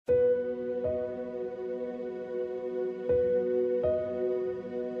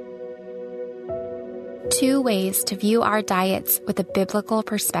2 ways to view our diets with a biblical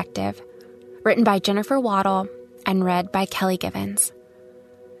perspective, written by Jennifer Waddle and read by Kelly Givens.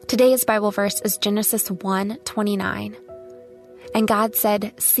 Today's Bible verse is Genesis 1:29. And God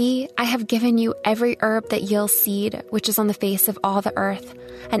said, "See, I have given you every herb that yields seed, which is on the face of all the earth,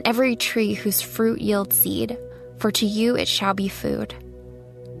 and every tree whose fruit yields seed, for to you it shall be food."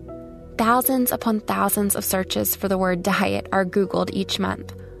 Thousands upon thousands of searches for the word diet are Googled each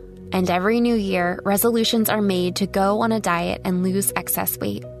month. And every new year, resolutions are made to go on a diet and lose excess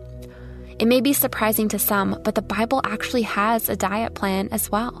weight. It may be surprising to some, but the Bible actually has a diet plan as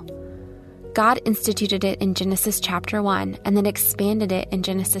well. God instituted it in Genesis chapter 1 and then expanded it in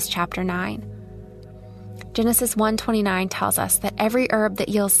Genesis chapter 9. Genesis 1:29 tells us that every herb that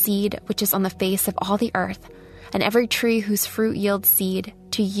yields seed, which is on the face of all the earth, and every tree whose fruit yields seed,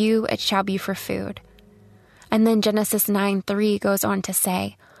 to you it shall be for food. And then Genesis 9:3 goes on to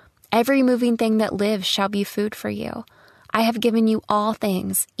say, "Every moving thing that lives shall be food for you. I have given you all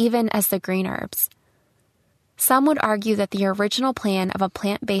things, even as the green herbs." Some would argue that the original plan of a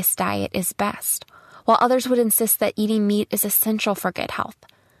plant-based diet is best, while others would insist that eating meat is essential for good health.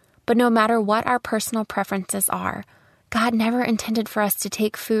 But no matter what our personal preferences are, God never intended for us to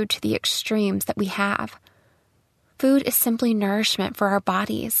take food to the extremes that we have. Food is simply nourishment for our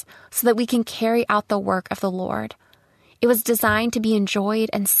bodies so that we can carry out the work of the Lord. It was designed to be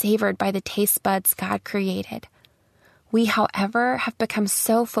enjoyed and savored by the taste buds God created. We, however, have become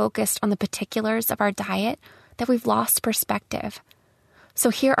so focused on the particulars of our diet that we've lost perspective.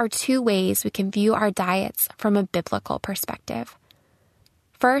 So here are 2 ways we can view our diets from a biblical perspective.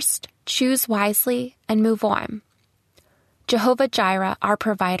 First, choose wisely and move on. Jehovah Jireh, our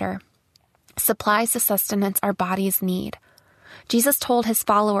provider, supplies the sustenance our bodies need. Jesus told his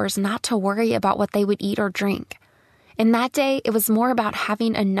followers not to worry about what they would eat or drink. In that day, it was more about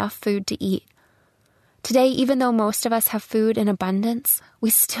having enough food to eat. Today, even though most of us have food in abundance,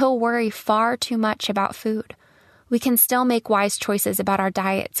 we still worry far too much about food. We can still make wise choices about our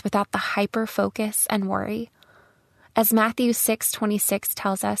diets without the hyper-focus and worry. As Matthew 6:26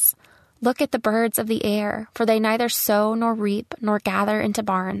 tells us, "Look at the birds of the air, for they neither sow nor reap nor gather into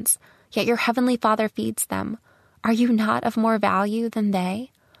barns, yet your heavenly Father feeds them. Are you not of more value than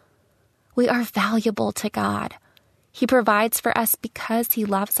they?" We are valuable to God. He provides for us because he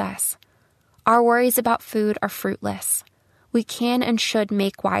loves us. Our worries about food are fruitless. We can and should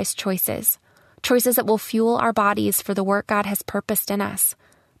make wise choices that will fuel our bodies for the work God has purposed in us.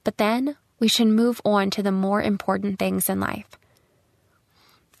 But then we should move on to the more important things in life.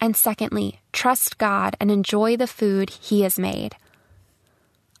 And secondly, trust God and enjoy the food he has made.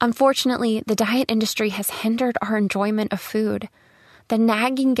 Unfortunately, the diet industry has hindered our enjoyment of food. The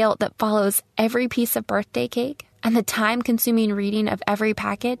nagging guilt that follows every piece of birthday cake and the time-consuming reading of every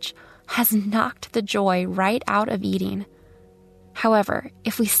package has knocked the joy right out of eating. However,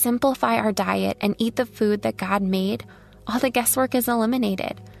 if we simplify our diet and eat the food that God made, all the guesswork is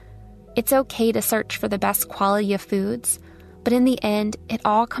eliminated. It's okay to search for the best quality of foods, but in the end, it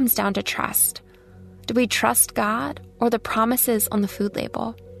all comes down to trust. Do we trust God or the promises on the food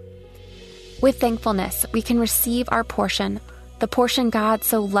label? With thankfulness, we can receive our portion, the portion God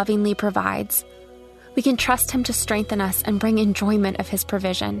so lovingly provides. We can trust him to strengthen us and bring enjoyment of his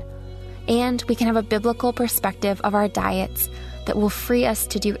provision. And we can have a biblical perspective of our diets that will free us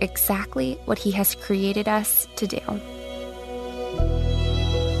to do exactly what he has created us to do.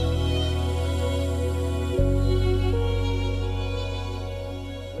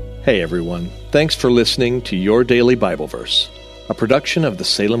 Hey everyone, thanks for listening to Your Daily Bible Verse, a production of the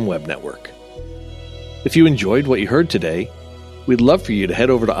Salem Web Network. If you enjoyed what you heard today, we'd love for you to head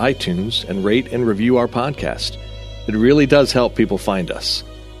over to iTunes and rate and review our podcast. It really does help people find us.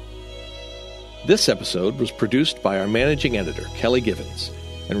 This episode was produced by our managing editor, Kelly Givens,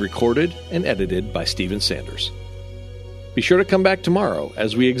 and recorded and edited by Stephen Sanders. Be sure to come back tomorrow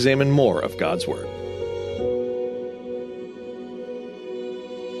as we examine more of God's Word.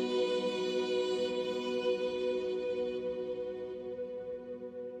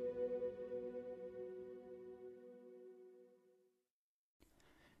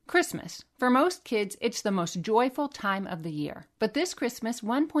 Christmas. For most kids, it's the most joyful time of the year. But this Christmas,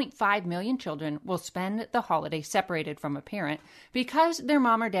 1.5 million children will spend the holiday separated from a parent because their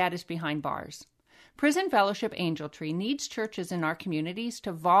mom or dad is behind bars. Prison Fellowship Angel Tree needs churches in our communities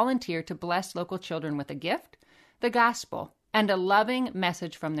to volunteer to bless local children with a gift, the gospel, and a loving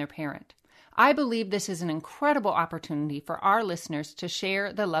message from their parent. I believe this is an incredible opportunity for our listeners to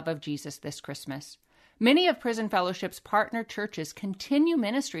share the love of Jesus this Christmas. Many of Prison Fellowship's partner churches continue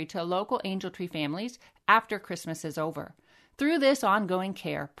ministry to local Angel Tree families after Christmas is over. Through this ongoing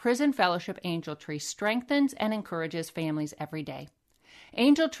care, Prison Fellowship Angel Tree strengthens and encourages families every day.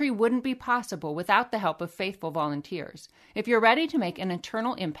 Angel Tree wouldn't be possible without the help of faithful volunteers. If you're ready to make an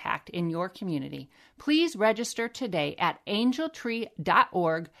eternal impact in your community, please register today at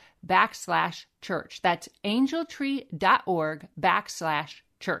angeltree.org/church. That's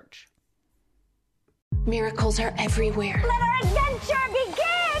angeltree.org/church. Miracles are everywhere. Let our adventure begin!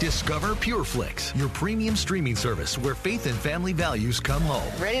 Discover PureFlix, your premium streaming service where faith and family values come home.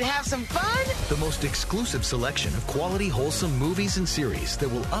 Ready to have some fun? The most exclusive selection of quality, wholesome movies and series that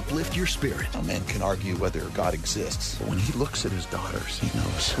will uplift your spirit. A man can argue whether God exists, but when he looks at his daughters, he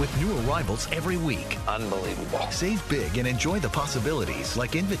knows. With new arrivals every week. Unbelievable. Save big and enjoy the possibilities,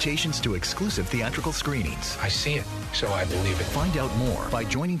 like invitations to exclusive theatrical screenings. I see it, so I believe it. Find out more by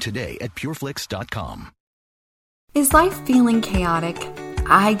joining today at pureflix.com. Is life feeling chaotic?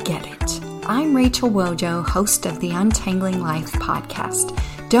 I get it. I'm Rachel Wojo, host of the Untangling Life podcast.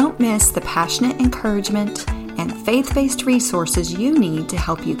 Don't miss the passionate encouragement and faith-based resources you need to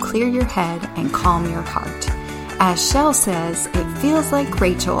help you clear your head and calm your heart. As Shell says, it feels like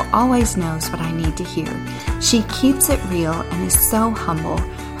Rachel always knows what I need to hear. She keeps it real and is so humble.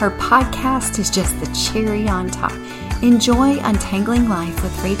 Her podcast is just the cherry on top. Enjoy Untangling Life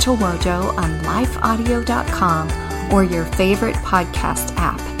with Rachel Wojo on lifeaudio.com or your favorite podcast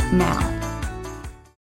app now.